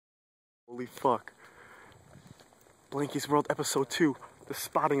Holy fuck. Blanky's World Episode 2, the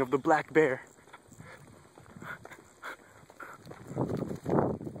spotting of the black bear.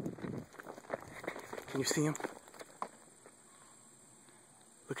 Can you see him?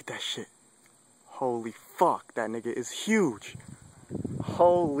 Look at that shit. Holy fuck, that nigga is huge.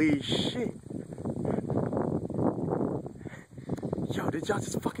 Holy shit. Yo, did y'all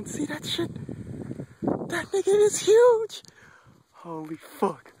just fucking see that shit? That nigga is huge. Holy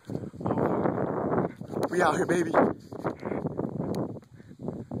fuck. We out here, baby.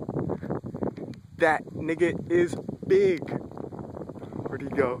 That nigga is big. Where'd he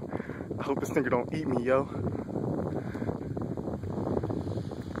go? I hope this nigga don't eat me, yo.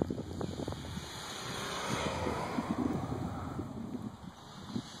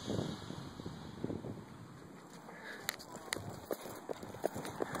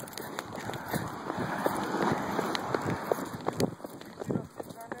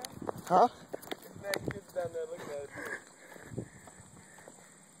 Huh?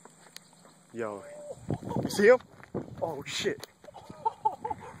 Yo, you see him? Oh shit.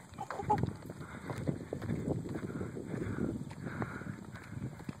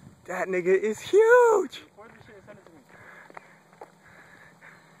 That nigga is huge.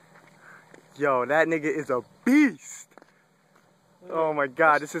 Yo, that nigga is a beast. Oh my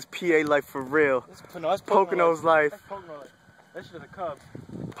god, this is PA life for real. Pocono's life. That shit is a cub.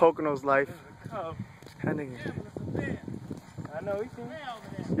 Pocono's life. That is a cub. That nigga. I know, we seen it.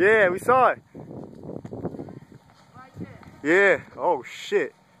 Yeah, we saw it. Yeah. Oh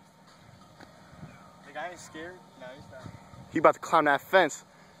shit. The guy ain't scared? No, he's not. He about to climb that fence.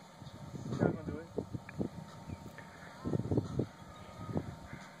 He's not gonna do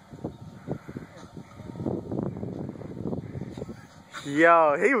it.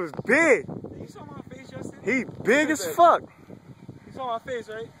 Yo, he was big. You saw my face yesterday? He big as fuck. You saw my face,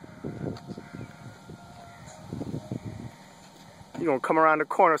 right? He gonna come around the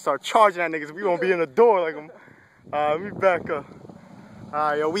corner and start charging at niggas. We gonna be in the door like him. Let me back up.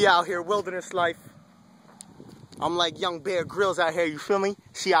 Alright, yo, we out here, wilderness life. I'm like young Bear Grylls out here, you feel me?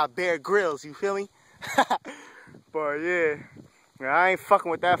 See our Bear Grylls, you feel me? But yeah, I ain't fucking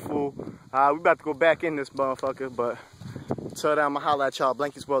with that fool. We about to go back in this motherfucker, but until then, I'ma holla at y'all.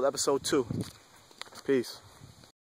 Blanky's World Episode 2. Peace.